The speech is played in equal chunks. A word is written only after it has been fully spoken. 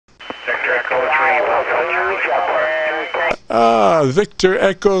Victor Echo 3, Victor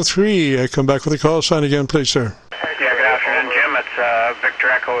Echo 3. Come back with a call sign again, please, sir. Yeah, good afternoon, Jim. It's Victor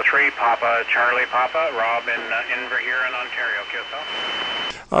Echo 3, Papa, Charlie Papa, Rob in Inverhere, Ontario,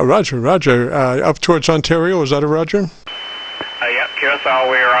 Qso. Roger. Up towards Ontario, is that a Roger? Yep, Qso,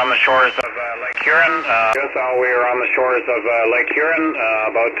 we are on the shores of Lake Huron.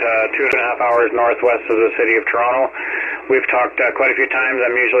 About 2.5 hours northwest of the city of Toronto. We've talked quite a few times.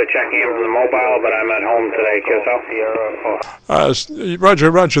 I'm usually checking in from the mobile, but I'm at home today, Qso.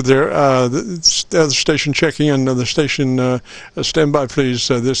 Roger there. The station checking in. The station, stand by, please.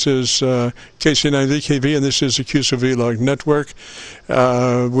 This is KC9VKV, and this is the Qso-Vlog network.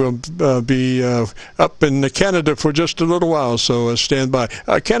 We'll be up in Canada for just a little while, so stand by.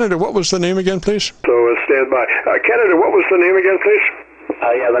 Canada, what was the name again, please? Canada, what was the name again, please?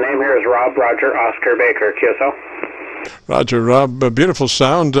 Yeah, the name here is Rob Roger Oscar Baker, Qso. Roger, Rob. Beautiful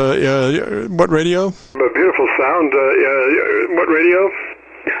sound. What radio? Beautiful sound. What radio?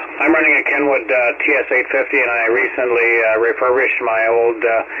 I'm running a Kenwood TS-850, and I recently refurbished my old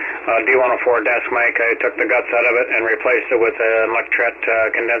D104 desk mic. I took the guts out of it and replaced it with an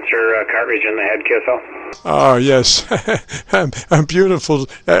Electret condenser cartridge in the head, Qso. Oh, yes. Beautiful.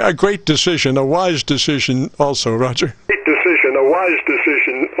 A great decision, a wise decision also, Roger. Great decision, a wise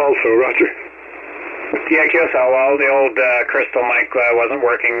decision also, Roger. Yeah, Qso, well, the old crystal mic wasn't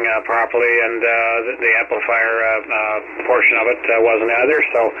working properly, and the amplifier portion of it wasn't either,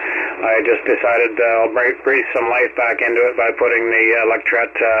 so I just decided I'll breathe some life back into it by putting the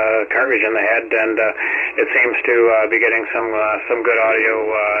Electret cartridge in the head, and it seems to be getting some good audio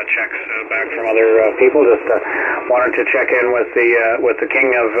checks back from other people. Just wanted to check in with the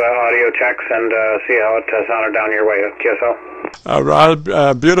king of audio checks and see how it sounded down your way, Qso. Rob,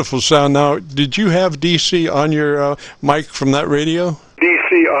 beautiful sound. Now, did you have DC on your mic from that radio?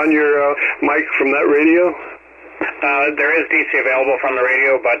 DC on your mic from that radio? There is DC available from the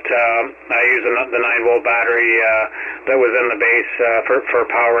radio, but I use the 9-volt battery that was in the base for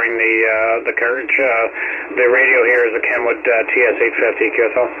powering the cartridge. The radio here is a Kenwood TS-850,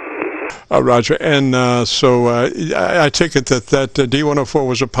 Qso. Roger. And so I take it that D104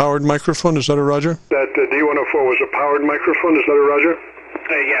 was a powered microphone. Is that a Roger? That D104 was a powered microphone. Is that a Roger?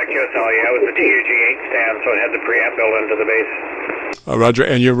 Yeah, Qso. Yeah, it was the TUG8 stand, so it had the preamp built into the base. Roger.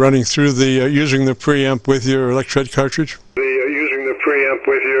 And you're running through the using the preamp with your Electret cartridge? Using the preamp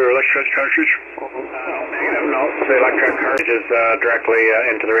with your Electret cartridge? Negative. No, the Electret cartridge is directly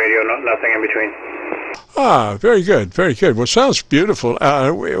into the radio. Nothing in between. Very good, very good. Well, sounds beautiful.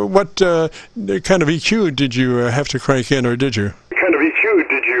 What kind of EQ did you have to crank in, or did you? What kind of EQ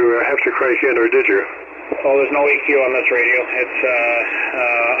did you have to crank in, or did you? Oh, there's no EQ on this radio. It's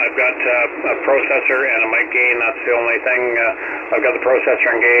I've got a processor and a mic gain. That's the only thing. I've got the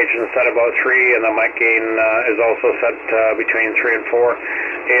processor engaged and set about 3, and the mic gain is also set between 3 and 4.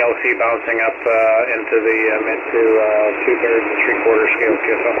 ALC bouncing up into the mid to 2/3 and 3/4 scale,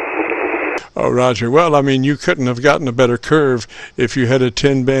 Qso. Oh, Roger. Well, I mean, you couldn't have gotten a better curve if you had a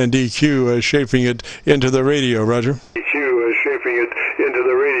 10-band EQ shaping it into the radio, Roger. EQ shaping it into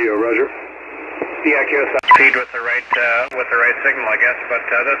the radio, Roger. Yeah, Qso. Feed with the right signal, I guess. But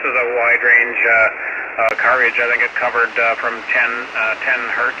this is a wide range cartridge. I think it covered from 10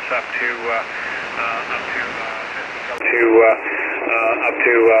 hertz up to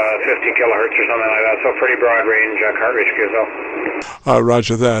 50 kilohertz or something like that. So pretty broad range cartridge, Qso.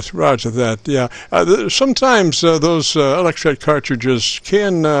 Roger that. Yeah. Sometimes those Electret cartridges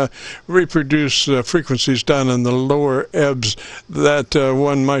can reproduce frequencies down in the lower ebbs that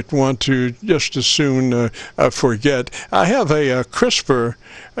one might want to just as soon forget. I have a CRISPR,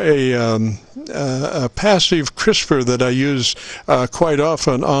 a passive CRISPR that I use quite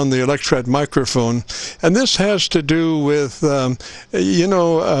often on the Electret microphone, and this has to do with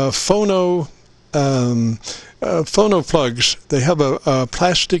phono plugs. They have a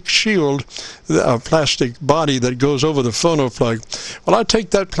plastic shield, a plastic body that goes over the phono plug. Well, I take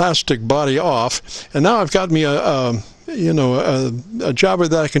that plastic body off, and now I've got me a jobber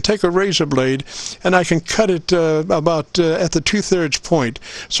that I can take a razor blade and I can cut it about at the 2/3 point.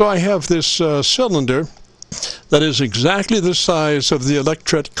 So I have this cylinder that is exactly the size of the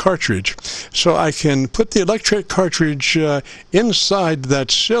Electret cartridge. So I can put the Electret cartridge inside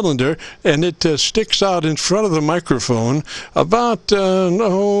that cylinder, and it sticks out in front of the microphone about,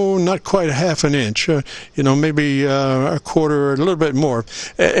 not quite half an inch, maybe a quarter or a little bit more.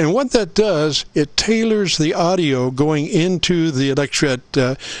 And what that does, it tailors the audio going into the Electret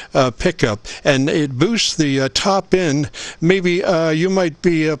pickup, and it boosts the top end. Maybe you might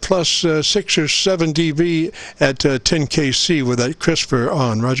be plus 6 or 7 dB at 10 kc with that CRISPR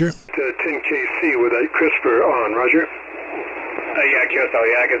on, Roger? 10 see with that crisper on, Roger? Yeah, Qso,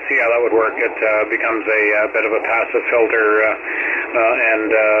 yeah, I can see how that would work. It becomes a bit of a passive filter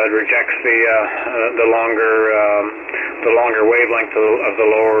and rejects the longer wavelength of the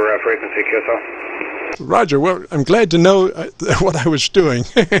lower frequency, Qso. Roger, well, I'm glad to know what I was doing,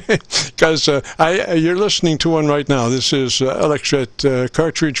 because you're listening to one right now. This is Electret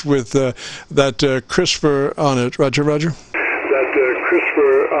cartridge with that crisper on it. Roger, Roger. That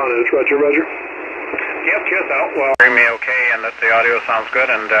crisper on it. Roger, Roger. Yep, Qso. Well, hearing me okay, and that the audio sounds good,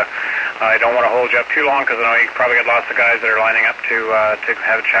 and I don't want to hold you up too long, because I know you probably got lots of guys that are lining up to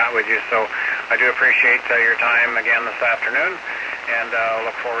have a chat with you. So I do appreciate your time again this afternoon, and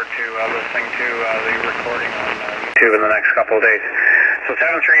look forward to listening to the recording on YouTube in the next couple of days. So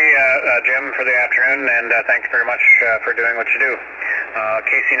 7-3, Jim, for the afternoon, and thank you very much for doing what you do.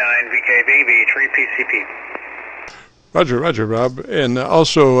 KC9VKV, V3PCP. Roger, Roger, Rob. And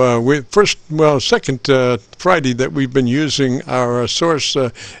also, second Friday that we've been using our source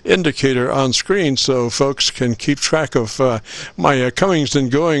indicator on screen, so folks can keep track of my comings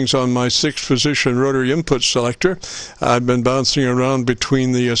and goings on my 6th position rotary input selector. I've been bouncing around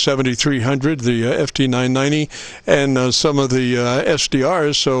between the 7300, the FT990, and some of the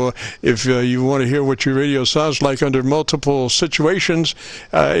SDRs. So if you want to hear what your radio sounds like under multiple situations,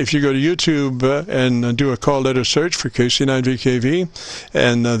 if you go to YouTube and do a call letter search for KC9VKV,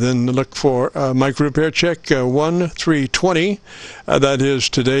 and then look for micro repair check 1320. That is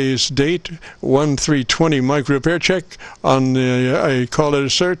today's date, 1320 micro repair check. On a call letter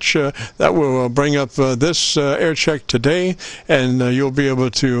search, that will bring up this air check today, and you'll be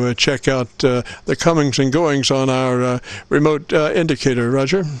able to check out the comings and goings on our remote indicator.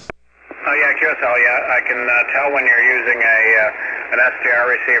 Roger? Yeah, Qso, yeah, I can tell when you're using an SDR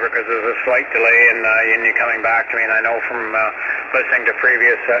receiver, because there's a slight delay in you coming back to me, and I know from listening to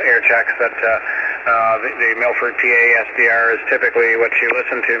previous air checks that the Milford PA SDR is typically what you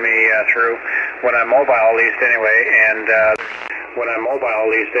listen to me through when I'm mobile, at least anyway, and the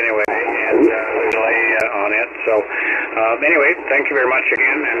delay on it. So anyway, thank you very much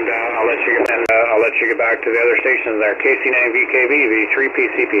again, and I'll let you get back to the other stations there. KC9VKV,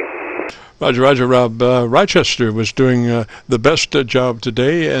 V3PCP. Roger, Roger, Rob. Rochester was doing the best job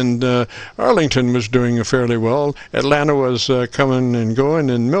today, and Arlington was doing fairly well. Atlanta was coming and going,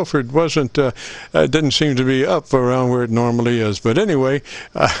 and Milford wasn't. Didn't seem to be up around where it normally is. But anyway,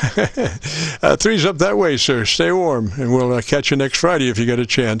 three's up that way, sir. Stay warm, and we'll catch you next Friday if you get a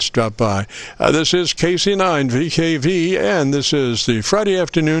chance. Drop by. This is KC9VKV, and this is the Friday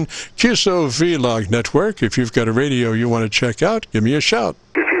afternoon Qso-Vlog network. If you've got a radio you want to check out, give me a shout.